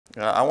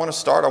I want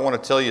to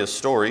tell you a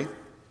story.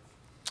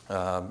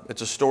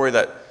 It's a story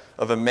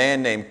of a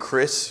man named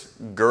Chris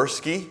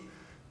Gursky.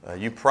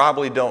 You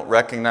probably don't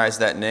recognize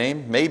that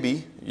name.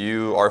 Maybe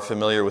you are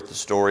familiar with the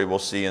story. We'll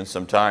see in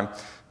some time.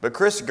 But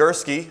Chris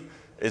Gursky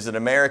is an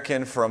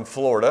American from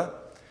Florida.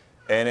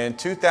 And in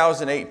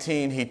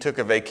 2018, he took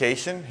a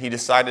vacation. He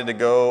decided to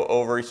go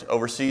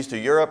overseas to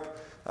Europe.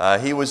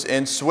 He was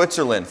in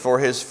Switzerland for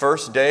his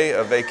first day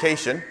of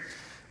vacation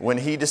when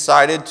he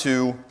decided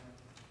to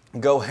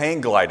go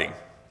hang gliding.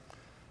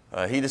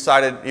 He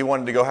decided he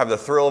wanted to go have the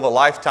thrill of a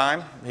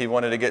lifetime. He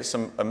wanted to get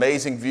some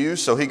amazing views,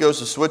 so he goes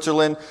to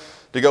Switzerland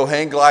to go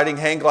hang gliding.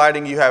 Hang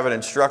gliding, you have an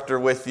instructor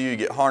with you. You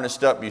get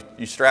harnessed up,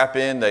 you strap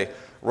in. They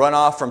run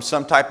off from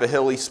some type of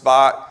hilly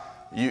spot.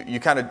 You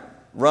kind of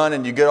run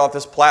and you get off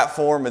this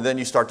platform, and then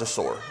you start to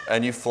soar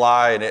and you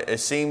fly, and it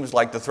seems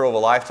like the thrill of a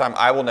lifetime.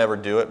 I will never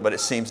do it, but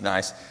it seems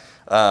nice.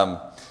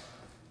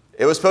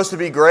 It was supposed to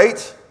be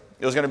great.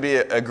 It was going to be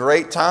a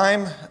great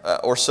time,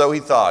 or so he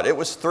thought. It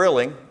was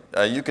thrilling,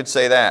 you could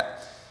say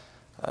that.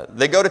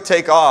 They go to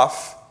take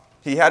off.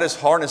 He had his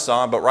harness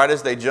on, but right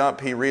as they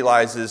jump, he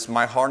realizes,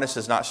 my harness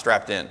is not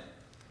strapped in.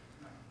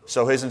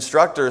 So his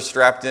instructor is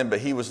strapped in, but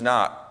he was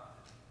not.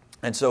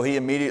 And so he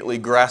immediately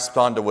grasped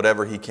onto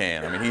whatever he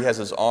can. I mean, he has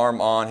his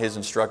arm on his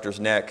instructor's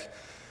neck.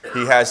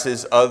 He has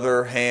his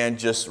other hand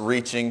just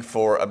reaching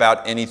for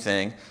about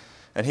anything.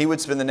 And he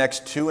would spend the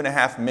next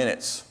 2.5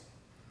 minutes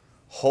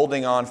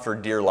holding on for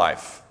dear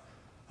life.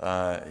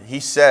 He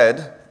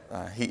said,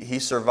 he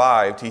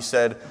survived. He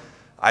said,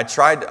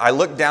 I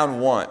looked down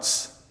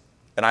once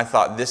and I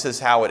thought this is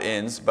how it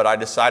ends, but I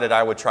decided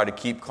I would try to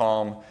keep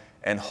calm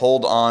and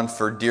hold on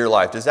for dear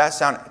life. Does that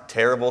sound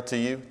terrible to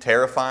you?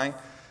 Terrifying?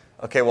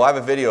 Okay, well, I have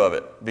a video of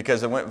it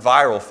because it went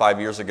viral 5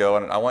 years ago,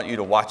 and I want you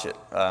to watch it.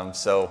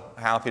 So,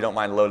 Hal, if you don't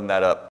mind loading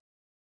that up.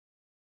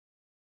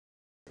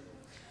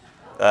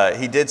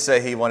 He did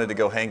say he wanted to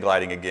go hang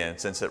gliding again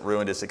since it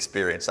ruined his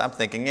experience. I'm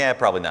thinking, yeah,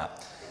 probably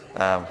not.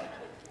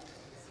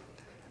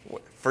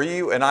 For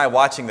you and I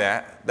watching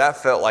that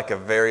felt like a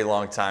very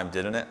long time,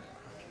 didn't it?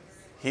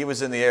 He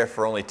was in the air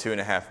for only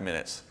 2.5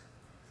 minutes.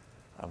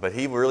 But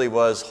he really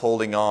was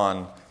holding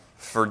on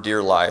for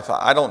dear life.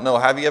 I don't know,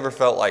 have you ever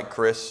felt like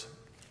Chris?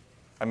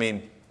 I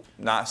mean,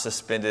 not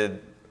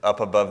suspended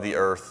up above the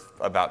earth,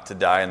 about to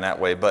die in that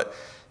way, but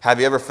have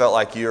you ever felt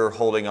like you're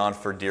holding on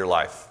for dear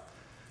life?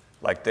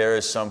 Like there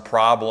is some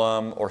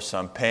problem or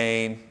some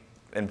pain,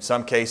 in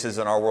some cases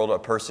in our world, a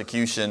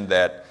persecution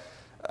that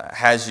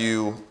has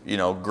you,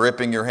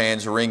 gripping your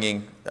hands,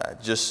 wringing,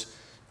 just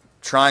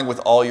trying with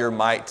all your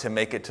might to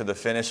make it to the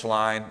finish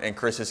line, in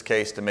Chris's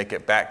case, to make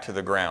it back to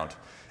the ground.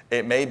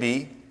 It may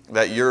be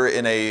that you're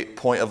in a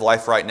point of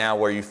life right now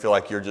where you feel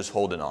like you're just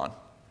holding on.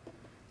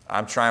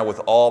 I'm trying with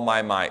all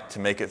my might to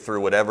make it through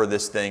whatever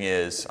this thing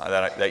is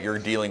that you're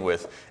dealing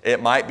with.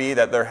 It might be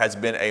that there has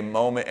been a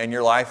moment in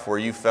your life where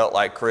you felt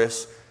like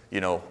Chris,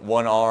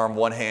 one arm,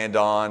 one hand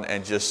on,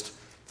 and just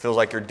feels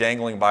like you're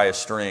dangling by a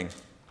string.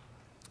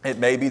 It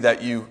may be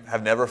that you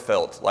have never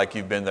felt like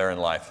you've been there in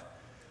life.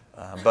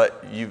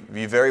 But you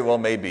very well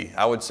may be.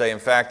 I would say, in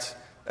fact,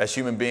 as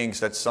human beings,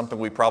 that's something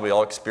we probably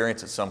all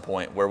experience at some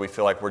point where we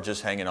feel like we're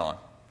just hanging on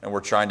and we're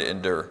trying to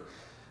endure.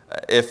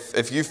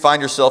 If you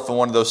find yourself in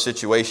one of those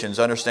situations,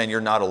 understand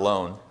you're not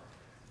alone.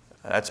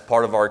 That's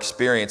part of our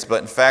experience.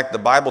 But in fact, the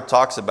Bible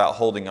talks about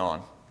holding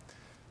on.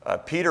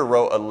 Peter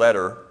wrote a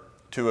letter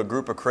to a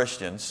group of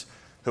Christians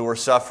who were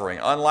suffering.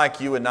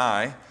 Unlike you and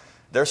I,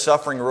 their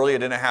suffering really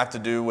didn't have to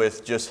do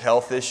with just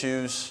health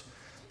issues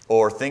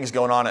or things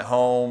going on at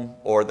home,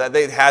 or that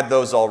they'd had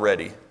those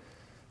already.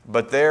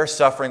 But their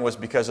suffering was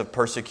because of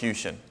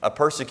persecution. A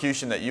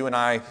persecution that you and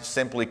I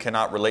simply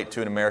cannot relate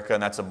to in America,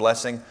 and that's a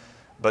blessing.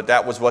 But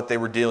that was what they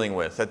were dealing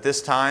with. At this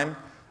time,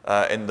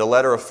 in the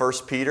letter of 1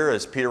 Peter,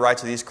 as Peter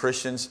writes to these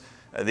Christians,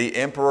 the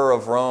emperor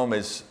of Rome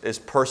is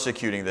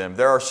persecuting them.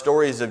 There are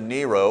stories of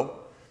Nero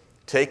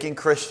taking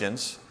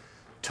Christians,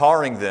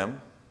 tarring them,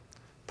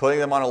 putting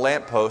them on a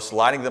lamppost,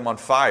 lighting them on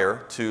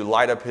fire to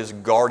light up his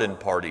garden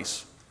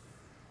parties.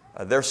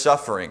 They're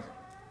suffering.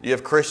 You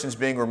have Christians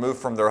being removed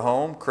from their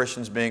home,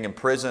 Christians being in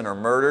prison or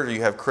murdered.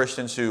 You have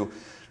Christians who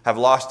have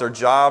lost their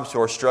jobs,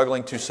 who are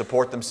struggling to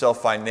support themselves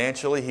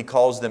financially. He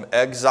calls them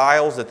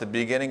exiles at the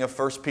beginning of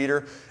 1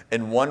 Peter,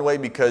 in one way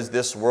because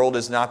this world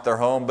is not their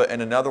home, but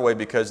in another way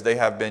because they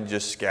have been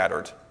just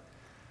scattered.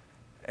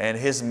 And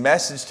his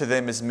message to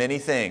them is many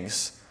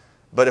things,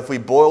 but if we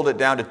boiled it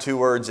down to 2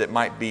 words, it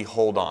might be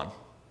hold on.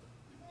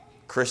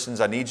 Christians,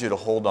 I need you to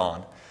hold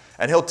on.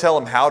 And he'll tell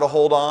them how to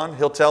hold on.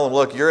 He'll tell them,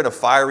 look, you're in a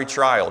fiery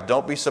trial.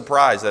 Don't be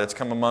surprised that it's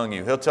come among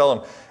you. He'll tell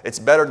them it's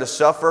better to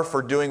suffer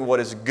for doing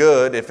what is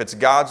good if it's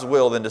God's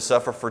will than to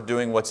suffer for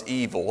doing what's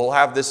evil. We'll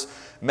have this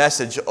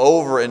message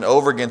over and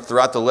over again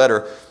throughout the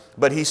letter,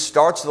 but he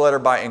starts the letter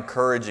by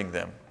encouraging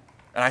them.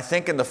 And I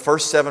think in the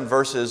first 7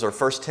 verses or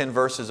first 10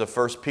 verses of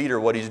 1 Peter,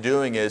 what he's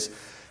doing is,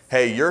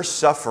 hey, you're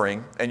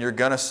suffering and you're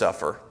going to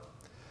suffer.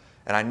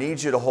 And I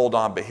need you to hold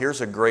on, but here's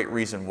a great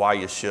reason why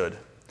you should.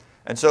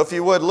 And so if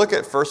you would, look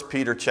at 1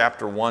 Peter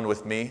chapter 1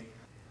 with me.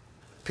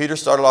 Peter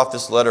started off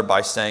this letter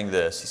by saying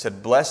this. He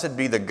said, "Blessed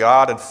be the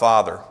God and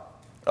Father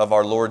of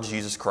our Lord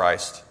Jesus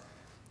Christ.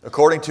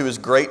 According to His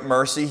great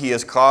mercy, He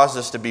has caused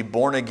us to be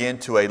born again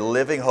to a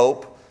living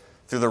hope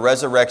through the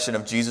resurrection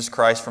of Jesus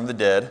Christ from the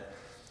dead,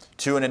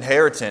 to an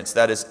inheritance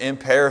that is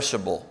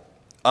imperishable,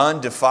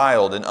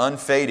 undefiled, and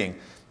unfading,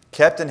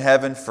 kept in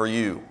heaven for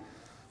you,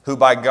 who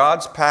by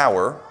God's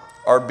power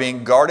are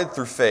being guarded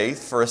through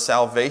faith for a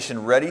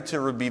salvation ready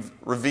to be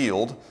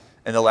revealed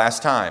in the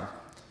last time.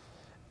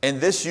 In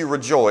this you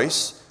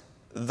rejoice,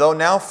 though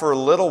now for a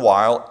little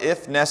while,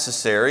 if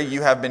necessary,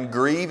 you have been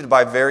grieved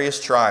by various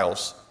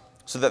trials,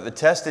 so that the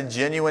tested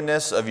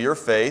genuineness of your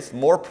faith,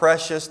 more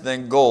precious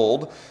than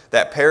gold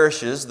that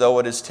perishes though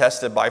it is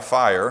tested by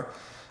fire,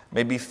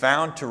 may be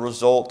found to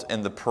result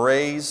in the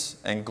praise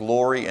and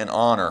glory and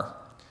honor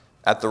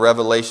at the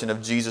revelation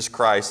of Jesus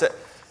Christ."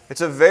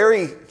 It's a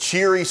very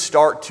cheery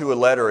start to a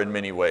letter in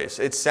many ways.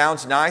 It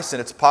sounds nice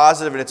and it's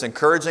positive and it's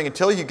encouraging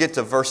until you get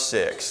to verse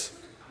 6.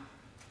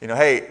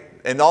 Hey,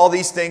 in all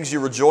these things you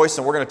rejoice,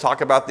 and we're going to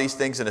talk about these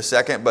things in a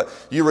second, but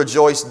you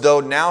rejoice, though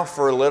now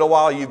for a little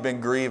while you've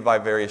been grieved by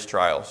various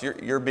trials.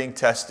 You're being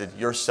tested.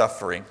 You're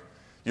suffering.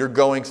 You're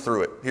going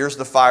through it. Here's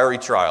the fiery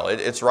trial.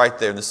 It's right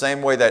there. In the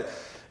same way that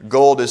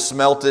gold is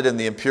smelted and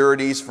the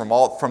impurities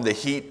from the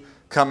heat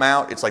come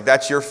out, it's like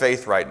that's your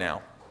faith right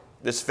now.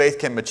 This faith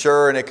can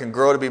mature and it can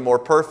grow to be more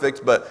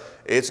perfect, but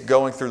it's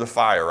going through the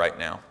fire right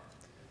now.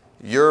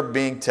 You're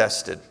being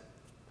tested.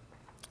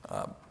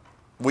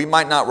 We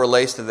might not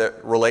relate to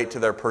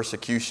their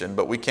persecution,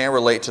 but we can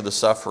relate to the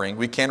suffering.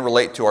 We can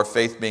relate to our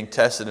faith being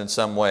tested in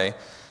some way.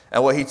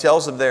 And what he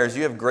tells them there is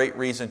you have great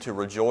reason to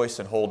rejoice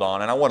and hold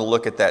on. And I want to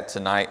look at that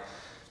tonight.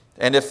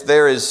 And if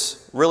there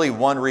is really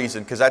one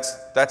reason, because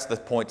that's the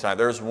point tonight,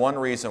 there's one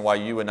reason why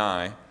you and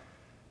I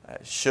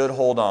should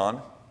hold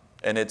on,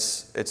 and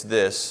it's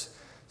this.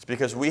 It's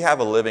because we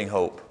have a living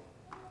hope.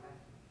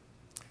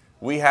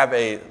 We have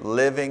a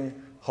living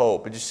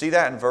hope. Did you see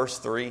that in verse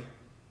 3?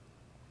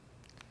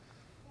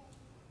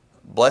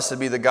 Blessed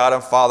be the God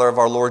and Father of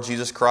our Lord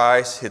Jesus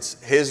Christ.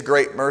 It's His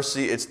great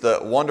mercy. It's the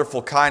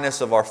wonderful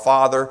kindness of our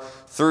Father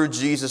through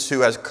Jesus,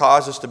 who has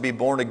caused us to be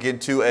born again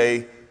to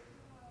a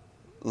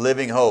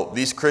living hope.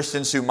 These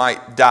Christians who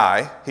might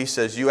die, he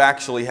says, you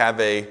actually have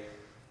a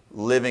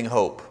living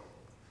hope.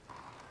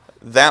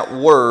 That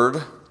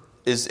word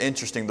is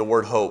interesting, the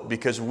word hope,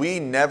 because we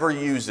never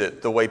use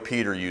it the way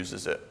Peter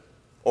uses it,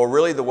 or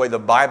really the way the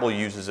Bible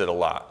uses it a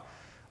lot.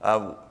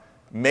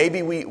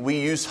 Maybe we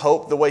use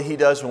hope the way he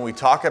does when we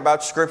talk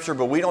about Scripture,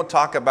 but we don't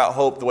talk about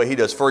hope the way he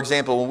does. For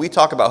example, when we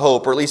talk about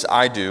hope, or at least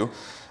I do,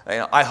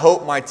 I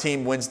hope my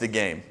team wins the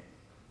game.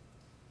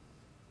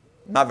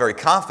 I'm not very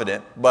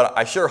confident, but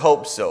I sure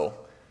hope so.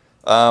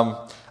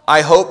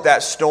 I hope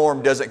that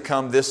storm doesn't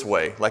come this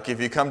way. Like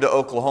if you come to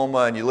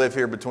Oklahoma and you live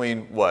here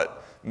between,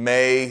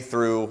 May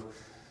through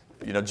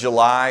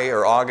July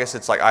or August,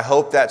 it's like, I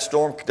hope that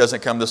storm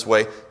doesn't come this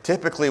way.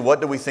 Typically, what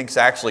do we think is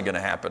actually going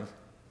to happen?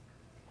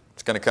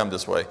 It's going to come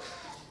this way.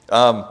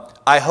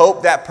 I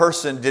hope that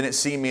person didn't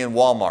see me in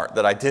Walmart,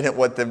 that I didn't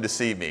want them to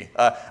see me.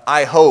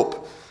 I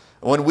hope.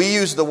 When we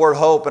use the word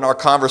hope in our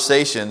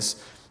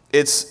conversations,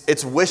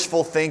 it's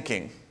wishful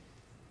thinking.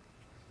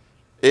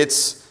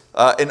 It's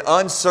an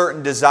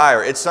uncertain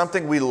desire. It's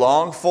something we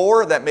long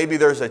for, that maybe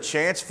there's a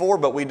chance for,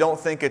 but we don't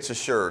think it's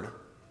assured.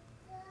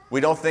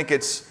 We don't think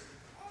it's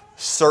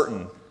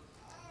certain.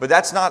 But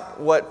that's not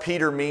what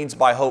Peter means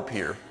by hope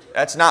here.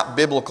 That's not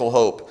biblical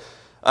hope.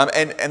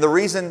 And the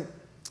reason,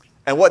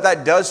 and what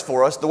that does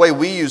for us, the way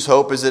we use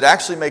hope, is it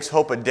actually makes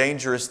hope a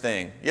dangerous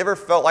thing. You ever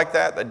felt like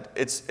that? That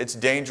it's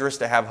dangerous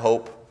to have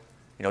hope?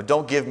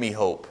 Don't give me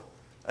hope.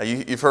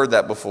 You've heard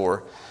that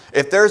before.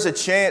 If there's a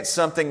chance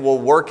something will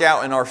work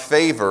out in our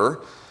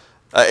favor,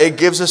 it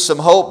gives us some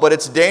hope, but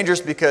it's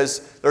dangerous because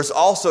there's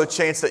also a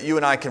chance that you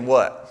and I can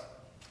what?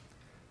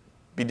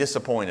 Be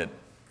disappointed.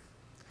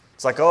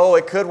 It's like,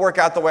 it could work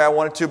out the way I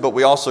want it to, but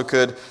we also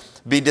could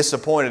be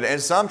disappointed.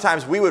 And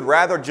sometimes we would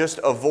rather just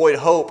avoid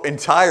hope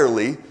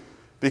entirely,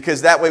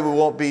 because that way we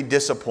won't be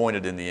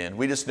disappointed in the end.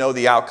 We just know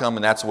the outcome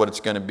and that's what it's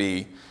going to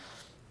be.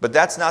 But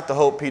that's not the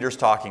hope Peter's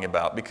talking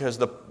about, because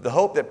the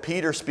hope that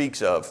Peter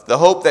speaks of, the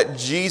hope that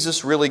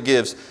Jesus really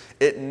gives,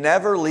 it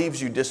never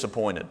leaves you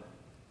disappointed.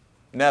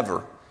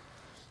 Never.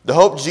 The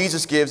hope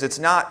Jesus gives, it's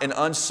not an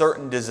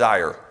uncertain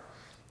desire.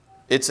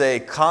 It's a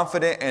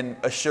confident and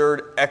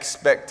assured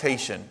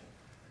expectation.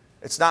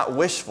 It's not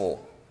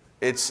wishful.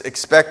 It's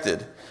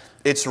expected.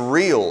 It's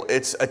real.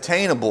 It's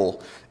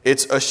attainable.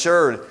 It's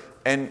assured.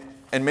 And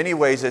in many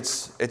ways,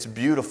 it's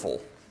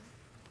beautiful.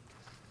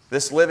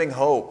 This living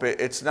hope,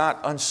 it's not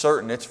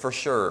uncertain. It's for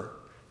sure.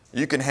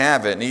 You can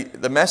have it. And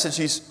the message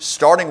he's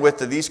starting with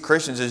to these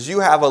Christians is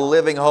you have a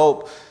living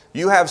hope.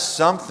 You have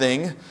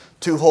something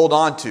to hold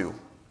on to.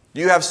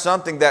 You have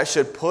something that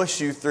should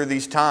push you through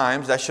these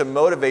times, that should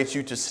motivate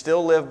you to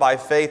still live by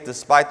faith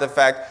despite the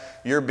fact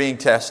you're being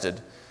tested.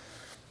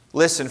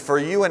 Listen, for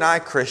you and I,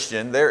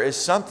 Christian, there is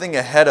something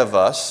ahead of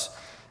us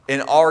in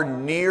our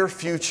near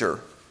future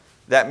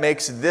that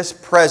makes this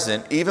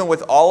present, even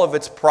with all of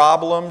its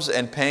problems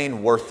and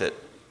pain, worth it.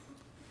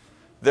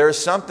 There is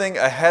something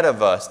ahead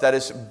of us that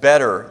is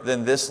better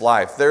than this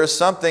life. There is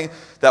something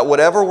that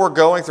whatever we're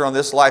going through in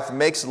this life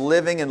makes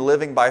living and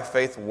living by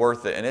faith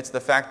worth it. And it's the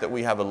fact that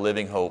we have a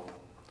living hope.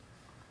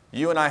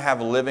 You and I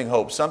have a living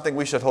hope, something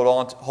we should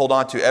hold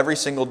on to every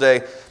single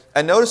day.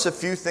 And notice a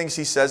few things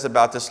he says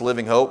about this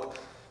living hope.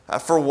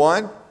 For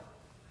one,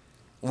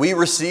 we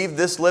received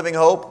this living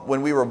hope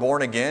when we were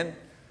born again.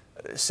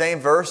 Same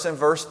verse in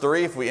verse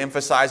 3 if we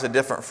emphasize a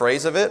different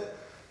phrase of it.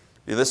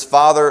 This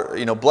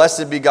Father,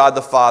 blessed be God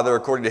the Father.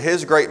 According to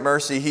His great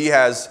mercy, He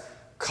has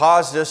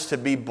caused us to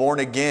be born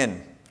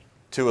again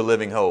to a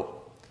living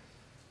hope.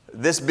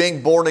 This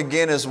being born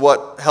again is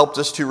what helped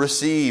us to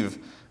receive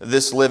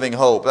this living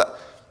hope.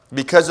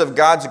 Because of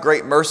God's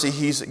great mercy,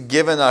 He's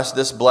given us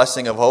this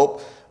blessing of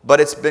hope, but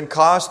it's been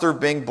caused through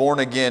being born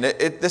again.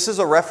 This is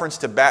a reference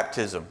to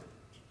baptism.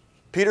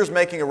 Peter's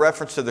making a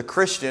reference to the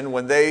Christian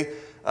when they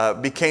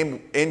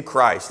became in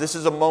Christ. This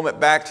is a moment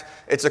back,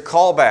 it's a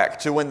callback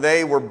to when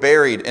they were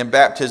buried in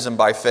baptism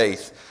by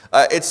faith.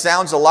 It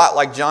sounds a lot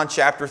like John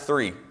chapter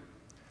 3,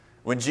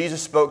 when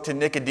Jesus spoke to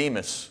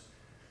Nicodemus.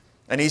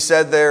 And He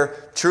said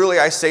there, truly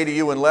I say to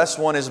you, unless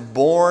one is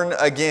born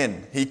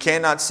again, he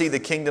cannot see the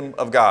kingdom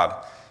of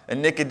God.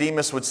 And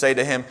Nicodemus would say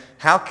to Him,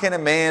 how can a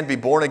man be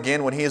born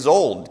again when he is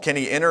old? Can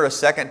he enter a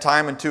second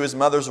time into his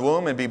mother's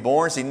womb and be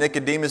born? See,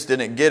 Nicodemus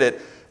didn't get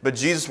it, but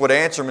Jesus would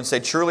answer him and say,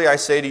 truly I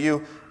say to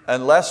you,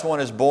 unless one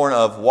is born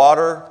of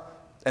water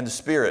and the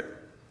Spirit,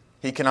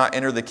 he cannot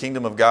enter the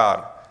kingdom of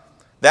God.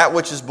 That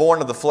which is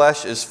born of the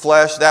flesh is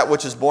flesh. That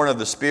which is born of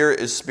the Spirit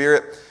is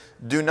spirit.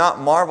 Do not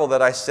marvel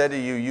that I said to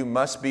you, you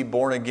must be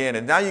born again.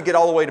 And now you get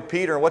all the way to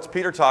Peter, and what's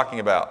Peter talking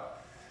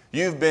about?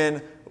 You've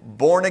been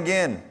born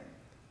again.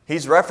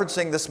 He's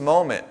referencing this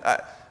moment.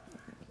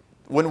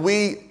 When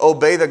we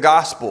obey the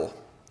gospel,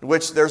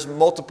 which there's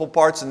multiple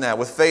parts in that,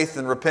 with faith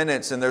and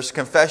repentance, and there's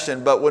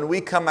confession. But when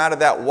we come out of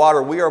that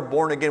water, we are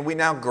born again. We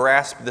now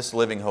grasp this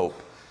living hope.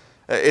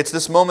 It's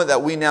this moment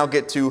that we now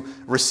get to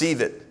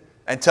receive it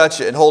and touch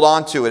it and hold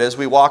on to it as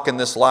we walk in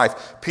this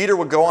life. Peter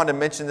would go on to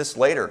mention this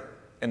later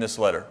in this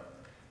letter.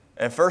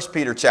 In 1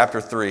 Peter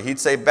chapter 3, he'd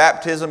say,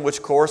 baptism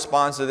which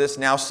corresponds to this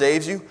now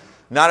saves you,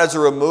 not as a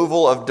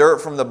removal of dirt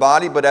from the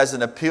body, but as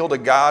an appeal to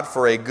God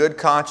for a good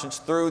conscience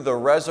through the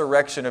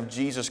resurrection of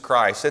Jesus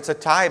Christ. It's a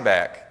tie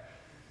back.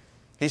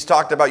 He's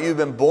talked about you've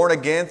been born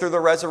again through the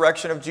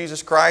resurrection of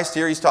Jesus Christ.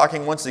 Here he's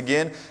talking once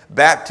again,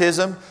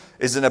 baptism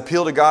is an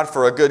appeal to God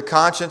for a good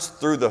conscience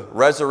through the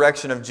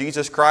resurrection of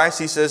Jesus Christ.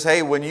 He says,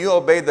 hey, when you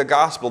obeyed the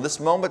gospel, this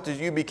moment that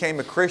you became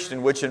a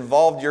Christian, which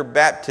involved your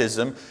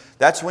baptism,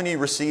 that's when you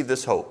received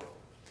this hope.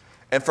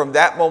 And from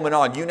that moment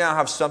on, you now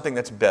have something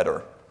that's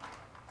better.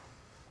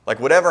 Like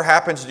whatever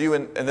happens to you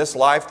in this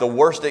life, the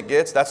worst it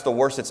gets, that's the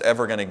worst it's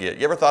ever going to get.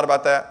 You ever thought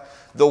about that?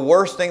 The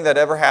worst thing that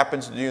ever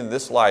happens to you in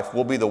this life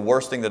will be the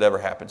worst thing that ever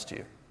happens to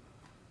you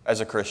as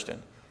a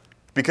Christian.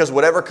 Because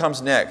whatever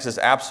comes next is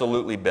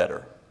absolutely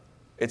better.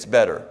 It's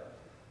better.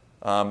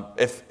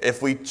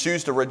 If we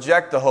choose to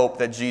reject the hope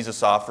that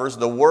Jesus offers,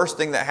 the worst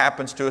thing that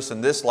happens to us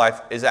in this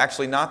life is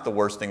actually not the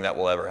worst thing that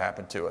will ever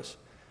happen to us.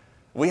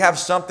 We have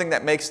something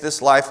that makes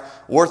this life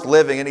worth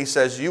living, and he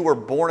says, you were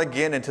born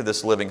again into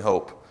this living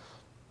hope.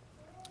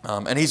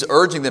 And he's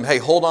urging them, hey,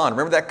 hold on.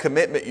 Remember that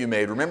commitment you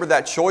made. Remember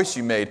that choice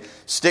you made.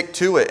 Stick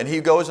to it. And he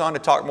goes on to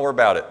talk more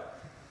about it.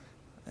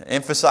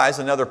 Emphasize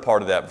another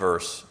part of that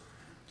verse.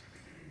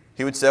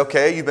 He would say,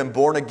 okay, you've been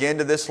born again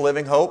to this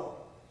living hope.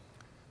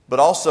 But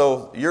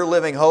also, your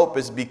living hope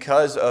is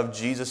because of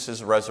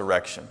Jesus'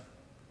 resurrection.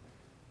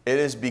 It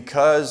is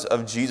because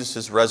of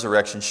Jesus'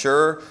 resurrection.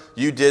 Sure,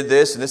 you did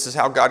this, and this is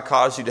how God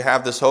caused you to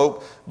have this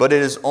hope. But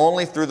it is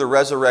only through the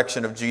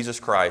resurrection of Jesus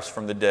Christ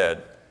from the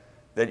dead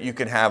that you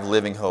can have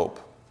living hope.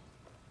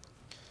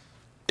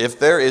 If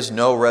there is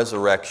no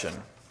resurrection,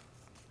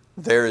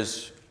 there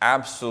is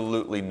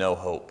absolutely no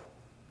hope.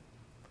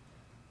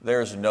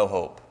 There is no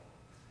hope.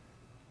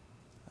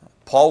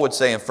 Paul would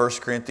say in 1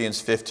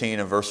 Corinthians 15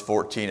 and verse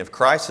 14, if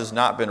Christ has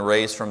not been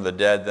raised from the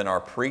dead, then our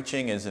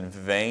preaching is in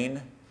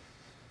vain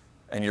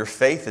and your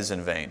faith is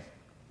in vain.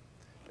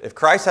 If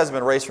Christ hasn't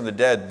been raised from the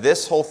dead,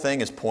 this whole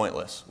thing is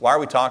pointless. Why are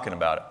we talking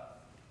about it?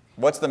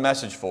 What's the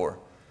message for?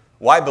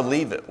 Why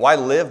believe it? Why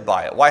live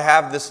by it? Why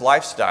have this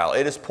lifestyle?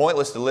 It is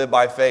pointless to live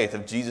by faith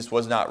if Jesus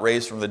was not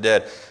raised from the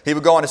dead. He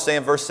would go on to say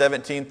in verse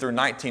 17 through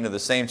 19 of the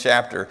same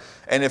chapter,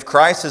 and if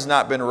Christ has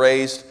not been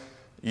raised,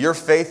 your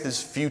faith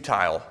is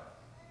futile.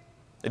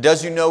 It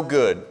does you no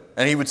good.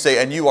 And he would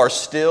say, and you are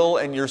still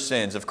in your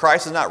sins. If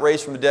Christ is not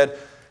raised from the dead,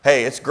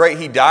 hey, it's great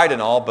he died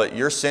and all, but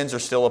your sins are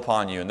still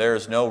upon you, and there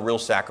is no real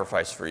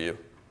sacrifice for you.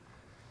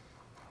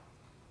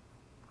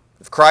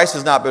 If Christ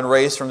has not been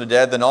raised from the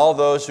dead, then all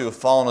those who have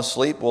fallen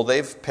asleep, well,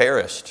 they've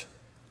perished.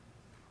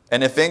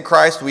 And if in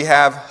Christ we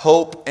have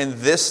hope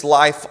in this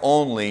life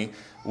only,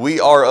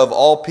 we are of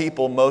all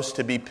people most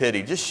to be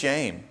pitied. Just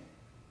shame.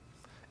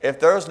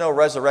 If there is no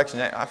resurrection,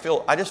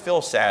 I just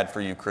feel sad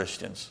for you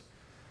Christians.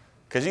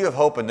 Because you have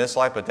hope in this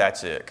life, but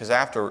that's it. Because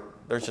after,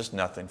 there's just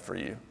nothing for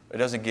you. It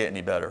doesn't get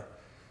any better.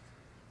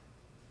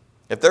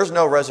 If there's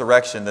no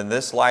resurrection, then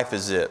this life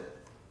is it.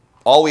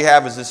 All we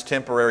have is this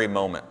temporary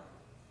moment.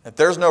 If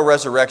there's no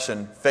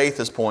resurrection, faith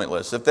is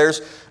pointless. If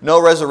there's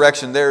no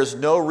resurrection, there's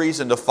no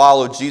reason to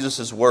follow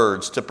Jesus'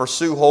 words, to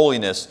pursue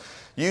holiness.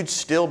 You'd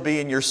still be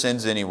in your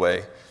sins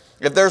anyway.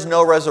 If there's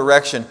no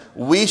resurrection,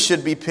 we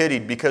should be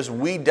pitied because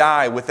we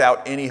die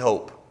without any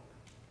hope.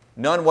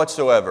 None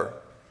whatsoever.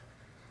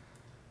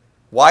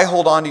 Why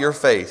hold on to your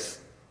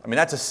faith? I mean,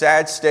 that's a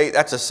sad state.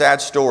 That's a sad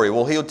story.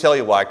 Well, he would tell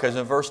you why. Because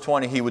in verse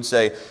 20, he would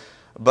say,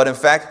 but in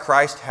fact,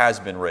 Christ has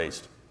been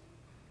raised.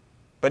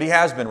 But he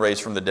has been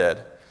raised from the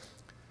dead.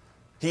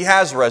 He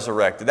has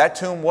resurrected. That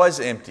tomb was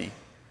empty.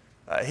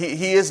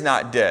 He is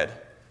not dead.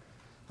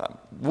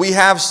 We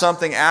have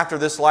something after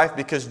this life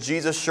because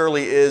Jesus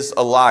surely is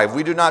alive.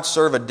 We do not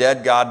serve a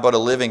dead God, but a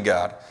living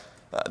God.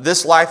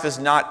 This life is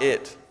not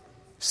it.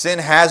 Sin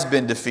has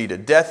been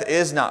defeated. Death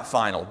is not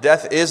final.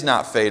 Death is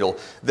not fatal.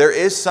 There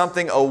is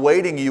something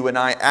awaiting you and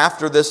I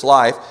after this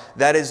life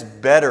that is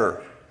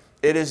better.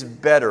 It is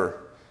better.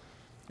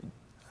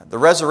 The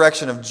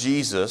resurrection of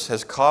Jesus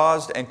has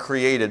caused and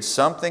created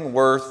something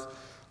worth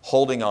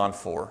holding on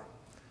for.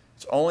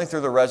 It's only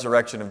through the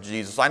resurrection of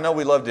Jesus. I know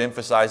we love to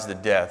emphasize the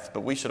death,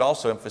 but we should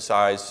also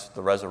emphasize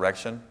the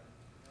resurrection.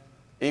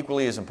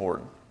 Equally as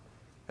important.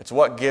 It's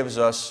what gives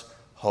us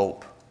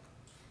hope.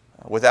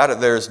 Without it,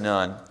 there is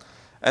none.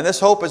 And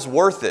this hope is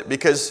worth it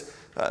because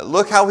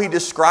look how he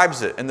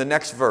describes it in the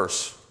next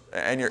verse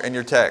in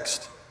your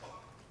text.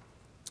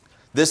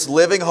 This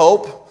living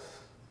hope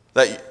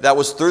that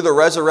was through the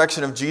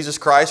resurrection of Jesus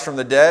Christ from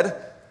the dead,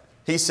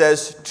 he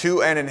says,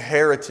 to an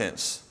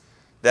inheritance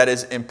that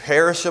is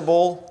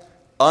imperishable,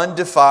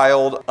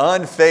 undefiled,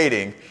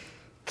 unfading,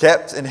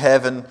 kept in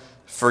heaven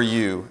for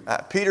you.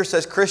 Peter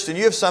says, Christian,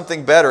 you have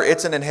something better.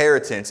 It's an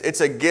inheritance. It's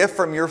a gift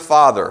from your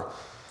Father.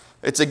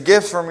 It's a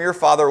gift from your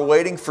Father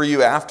waiting for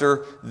you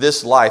after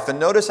this life. And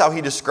notice how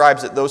he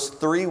describes it, those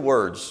three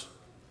words.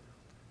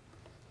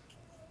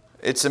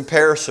 It's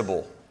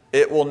imperishable.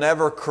 It will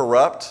never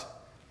corrupt.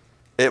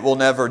 It will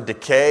never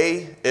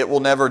decay. It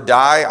will never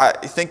die.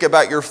 Think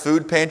about your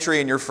food pantry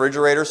and your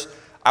refrigerators.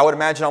 I would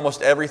imagine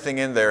almost everything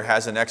in there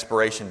has an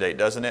expiration date,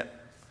 doesn't it?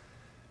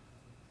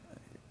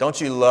 Don't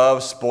you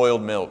love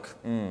spoiled milk?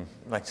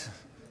 Like,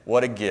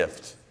 what a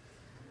gift.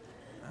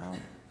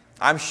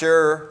 I'm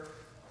sure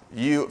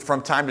you,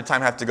 from time to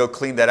time, have to go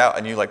clean that out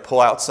and you like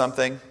pull out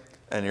something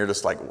and you're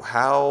just like,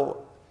 how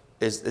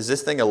is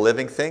this thing a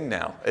living thing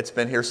now? It's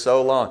been here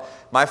so long.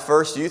 My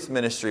first youth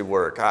ministry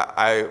work,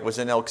 I was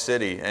in Elk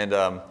City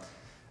and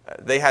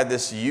they had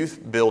this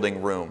youth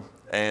building room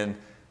and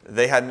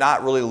they had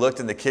not really looked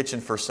in the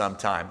kitchen for some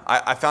time.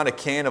 I found a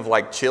can of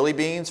like chili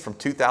beans from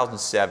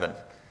 2007.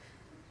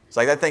 It's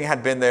like that thing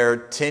had been there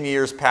 10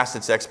 years past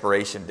its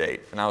expiration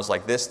date. And I was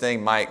like, this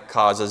thing might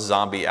cause a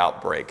zombie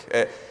outbreak.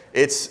 It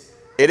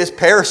is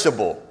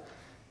perishable.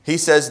 He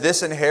says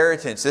this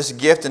inheritance, this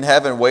gift in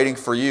heaven waiting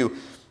for you,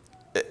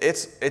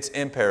 it's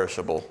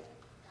imperishable.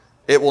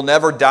 It will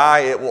never die.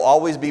 It will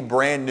always be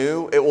brand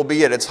new. It will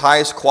be at its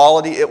highest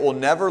quality. It will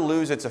never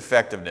lose its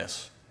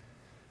effectiveness.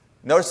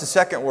 Notice the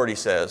second word he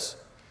says.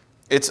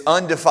 It's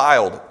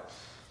undefiled.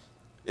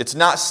 It's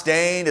not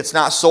stained. It's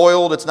not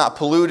soiled. It's not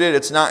polluted.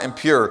 It's not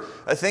impure.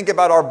 Think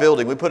about our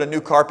building. We put a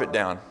new carpet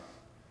down.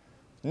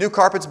 New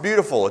carpet's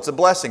beautiful. It's a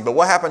blessing. But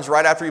what happens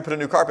right after you put a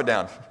new carpet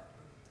down?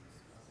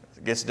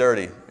 It gets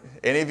dirty.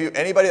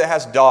 Anybody that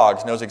has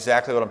dogs knows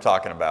exactly what I'm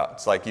talking about.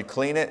 It's like you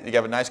clean it, you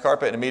have a nice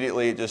carpet, and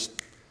immediately it just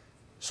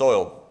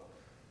soiled.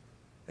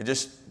 It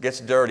just gets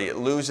dirty. It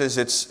loses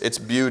its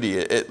beauty.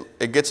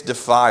 It gets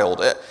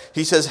defiled.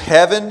 He says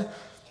heaven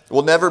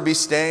will never be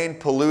stained,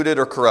 polluted,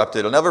 or corrupted.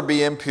 It'll never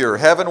be impure.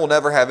 Heaven will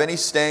never have any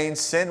stain.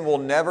 Sin will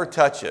never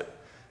touch it.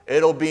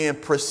 It'll be in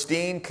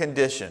pristine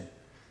condition.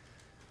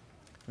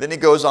 Then he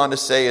goes on to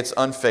say it's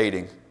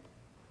unfading.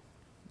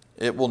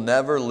 It will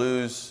never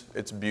lose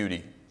its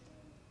beauty.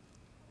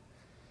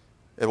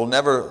 It will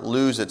never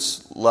lose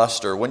its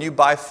luster. When you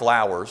buy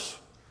flowers,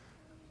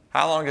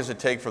 how long does it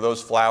take for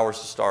those flowers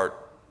to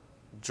start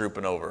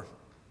drooping over,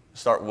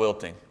 start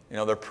wilting? You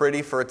know, they're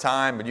pretty for a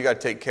time, but you got to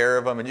take care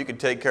of them, and you can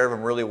take care of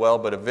them really well,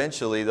 but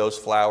eventually those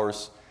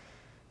flowers,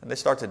 and they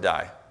start to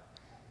die.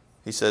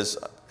 He says,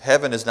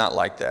 heaven is not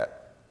like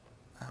that.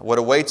 What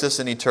awaits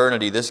us in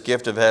eternity, this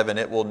gift of heaven,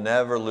 it will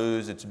never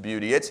lose its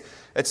beauty. It's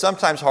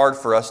sometimes hard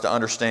for us to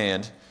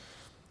understand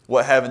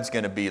what heaven's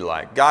going to be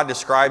like. God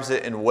describes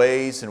it in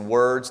ways and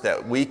words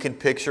that we can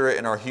picture it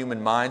in our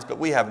human minds, but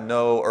we have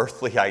no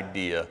earthly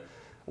idea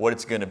what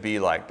it's going to be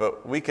like.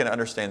 But we can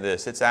understand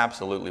this. It's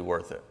absolutely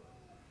worth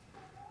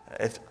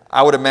it.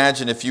 I would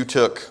imagine if you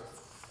took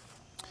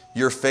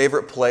your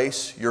favorite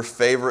place, your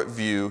favorite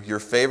view, your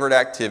favorite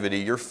activity,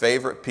 your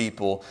favorite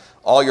people,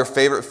 all your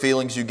favorite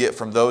feelings you get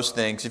from those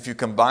things, if you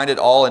combined it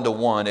all into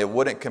one, it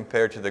wouldn't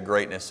compare to the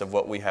greatness of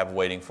what we have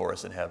waiting for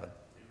us in heaven.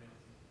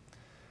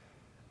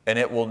 And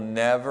it will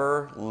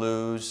never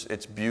lose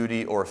its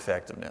beauty or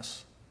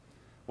effectiveness.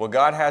 What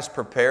God has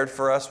prepared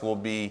for us will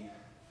be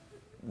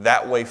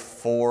that way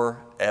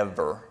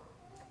forever.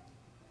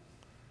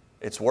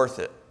 It's worth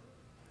it.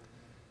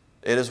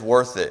 It is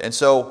worth it. And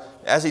so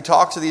as he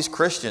talks to these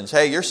Christians,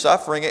 hey, you're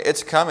suffering,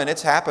 it's coming,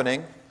 it's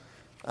happening.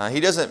 He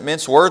doesn't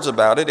mince words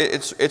about it.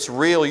 It's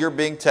real. You're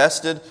being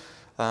tested.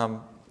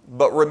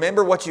 But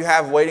remember what you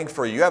have waiting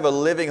for you. You have a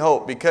living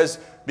hope.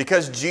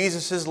 Because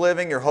Jesus is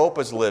living, your hope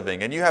is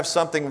living. And you have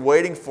something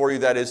waiting for you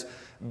that is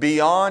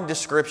beyond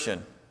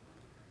description.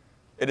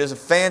 It is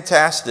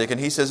fantastic. And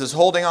he says, is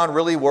holding on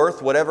really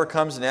worth whatever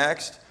comes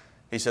next?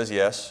 He says,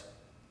 yes,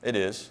 it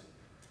is.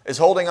 Is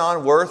holding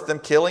on worth them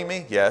killing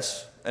me?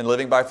 Yes. And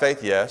living by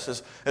faith?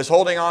 Yes. Is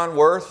holding on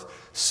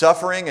worth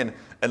suffering and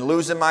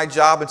losing my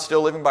job and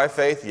still living by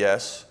faith?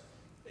 Yes.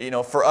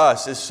 For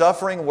us, is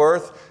suffering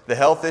worth the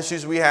health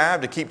issues we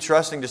have to keep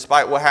trusting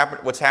despite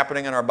what's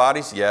happening in our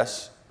bodies?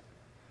 Yes.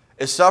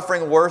 Is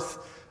suffering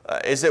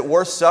is it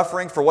worth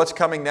suffering for what's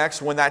coming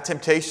next when that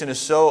temptation is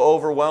so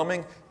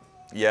overwhelming?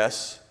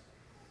 Yes.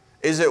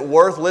 Is it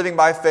worth living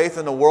by faith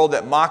in a world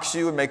that mocks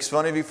you and makes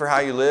fun of you for how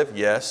you live?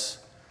 Yes.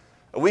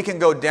 We can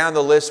go down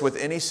the list with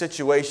any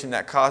situation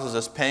that causes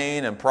us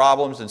pain and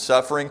problems and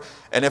suffering.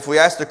 And if we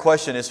ask the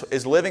question,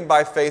 is living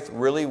by faith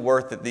really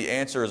worth it? The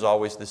answer is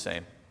always the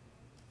same.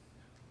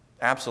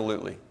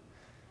 Absolutely.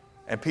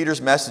 And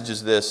Peter's message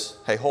is this: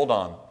 hey, hold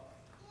on.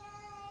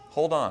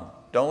 Hold on.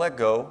 Don't let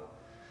go.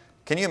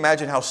 Can you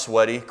imagine how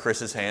sweaty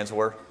Chris's hands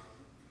were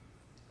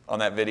on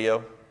that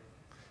video?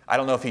 I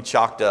don't know if he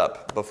chalked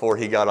up before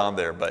he got on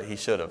there, but he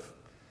should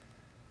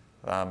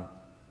have.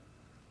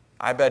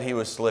 I bet he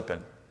was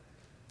slipping.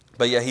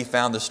 But yeah, he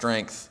found the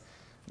strength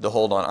to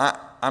hold on.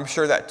 I'm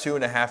sure that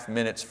 2.5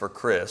 minutes for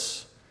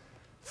Chris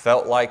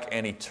felt like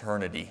an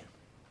eternity.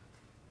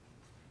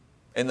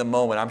 In the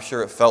moment, I'm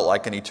sure it felt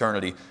like an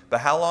eternity.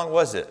 But how long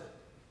was it?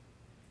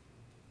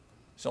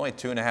 It's only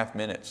 2.5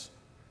 minutes.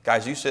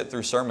 Guys, you sit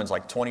through sermons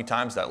like 20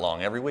 times that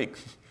long every week.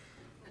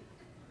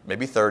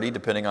 Maybe 30,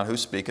 depending on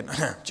who's speaking.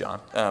 John.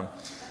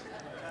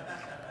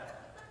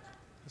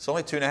 It's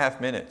only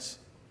 2.5 minutes.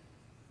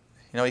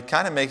 He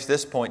kind of makes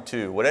this point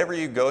too. Whatever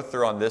you go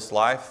through on this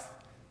life,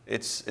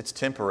 it's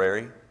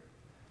temporary.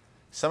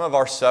 Some of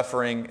our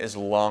suffering is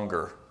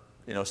longer.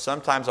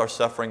 Sometimes our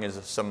suffering is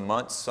some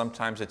months.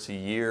 Sometimes it's a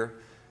year.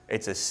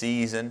 It's a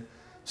season.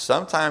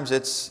 Sometimes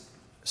it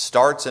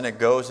starts and it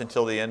goes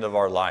until the end of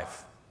our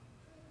life.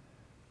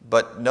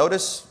 But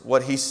notice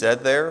what he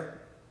said there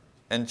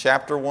in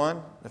chapter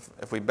 1.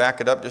 If we back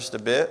it up just a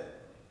bit.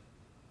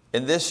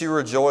 In this you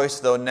rejoice,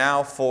 though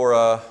now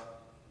for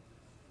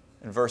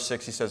in verse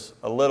 6 he says,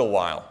 a little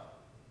while.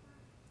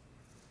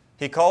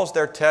 He calls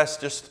their test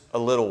just a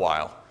little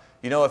while.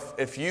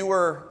 If you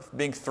were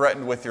being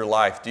threatened with your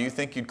life, do you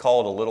think you'd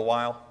call it a little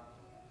while?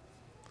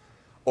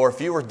 Or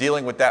if you were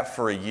dealing with that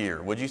for a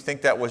year, would you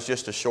think that was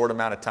just a short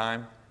amount of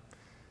time?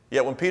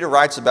 Yet when Peter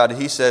writes about it,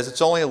 he says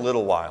it's only a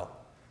little while.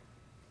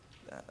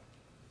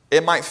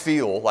 It might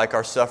feel like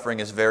our suffering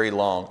is very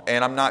long,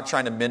 and I'm not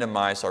trying to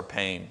minimize our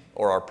pain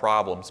or our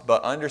problems,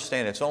 but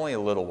understand it's only a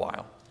little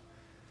while.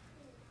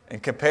 In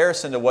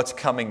comparison to what's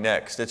coming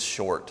next, it's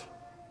short.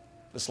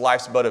 This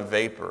life's but a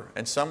vapor.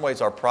 In some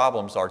ways, our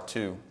problems are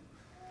too.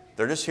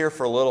 They're just here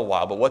for a little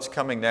while, but what's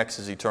coming next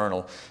is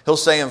eternal. He'll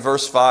say in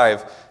verse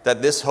 5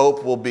 that this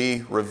hope will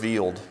be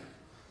revealed.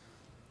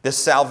 This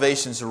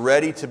salvation's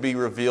ready to be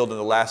revealed in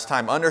the last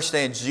time.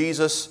 Understand,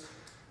 Jesus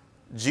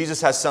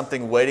has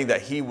something waiting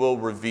that He will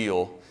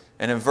reveal.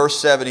 And in verse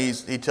 7,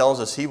 he tells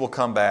us He will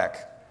come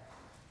back.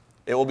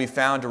 It will be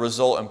found to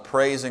result in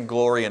praise and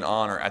glory and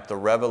honor at the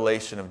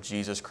revelation of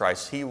Jesus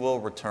Christ. He will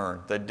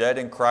return. The dead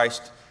in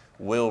Christ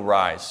will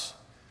rise.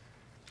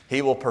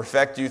 He will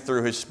perfect you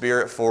through His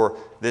Spirit for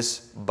this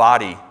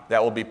body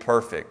that will be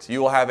perfect.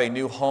 You will have a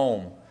new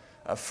home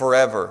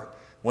forever.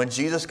 When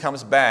Jesus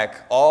comes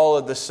back, all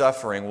of the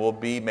suffering will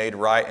be made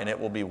right and it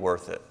will be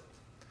worth it.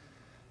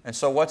 And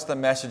so what's the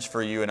message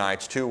for you and I?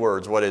 It's 2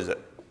 words. What is it?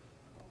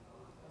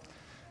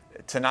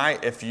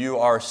 Tonight, if you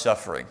are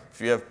suffering,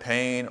 if you have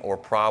pain or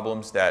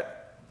problems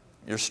that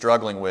you're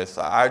struggling with,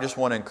 I just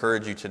want to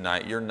encourage you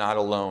tonight. You're not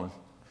alone.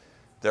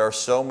 There are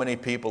so many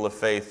people of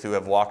faith who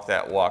have walked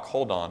that walk.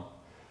 Hold on.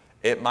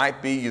 It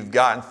might be you've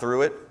gotten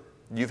through it.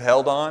 You've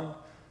held on.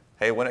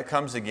 Hey, when it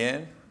comes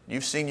again,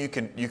 you've seen you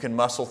can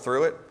muscle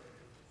through it.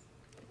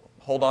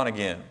 Hold on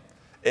again.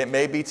 It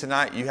may be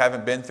tonight you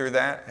haven't been through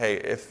that.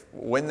 Hey,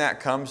 when that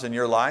comes in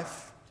your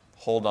life,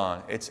 hold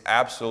on. It's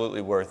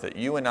absolutely worth it.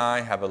 You and I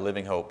have a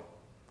living hope.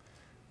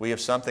 We have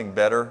something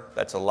better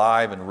that's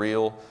alive and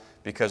real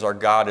because our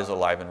God is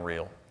alive and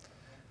real.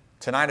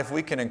 Tonight, if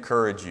we can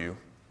encourage you,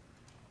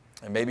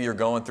 and maybe you're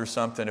going through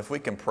something, if we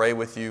can pray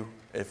with you,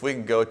 if we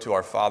can go to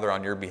our Father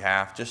on your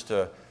behalf just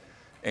to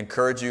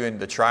encourage you in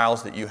the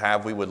trials that you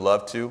have, we would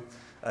love to.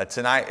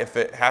 Tonight, if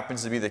it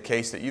happens to be the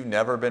case that you've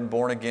never been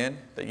born again,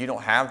 that you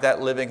don't have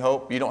that living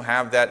hope, you don't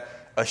have that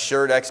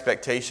assured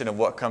expectation of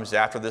what comes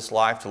after this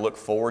life to look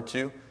forward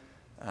to,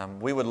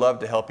 we would love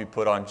to help you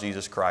put on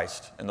Jesus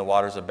Christ in the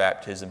waters of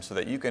baptism so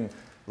that you can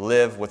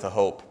live with a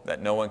hope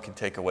that no one can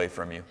take away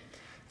from you.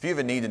 If you have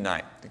a need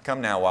tonight,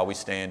 come now while we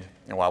stand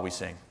and while we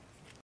sing.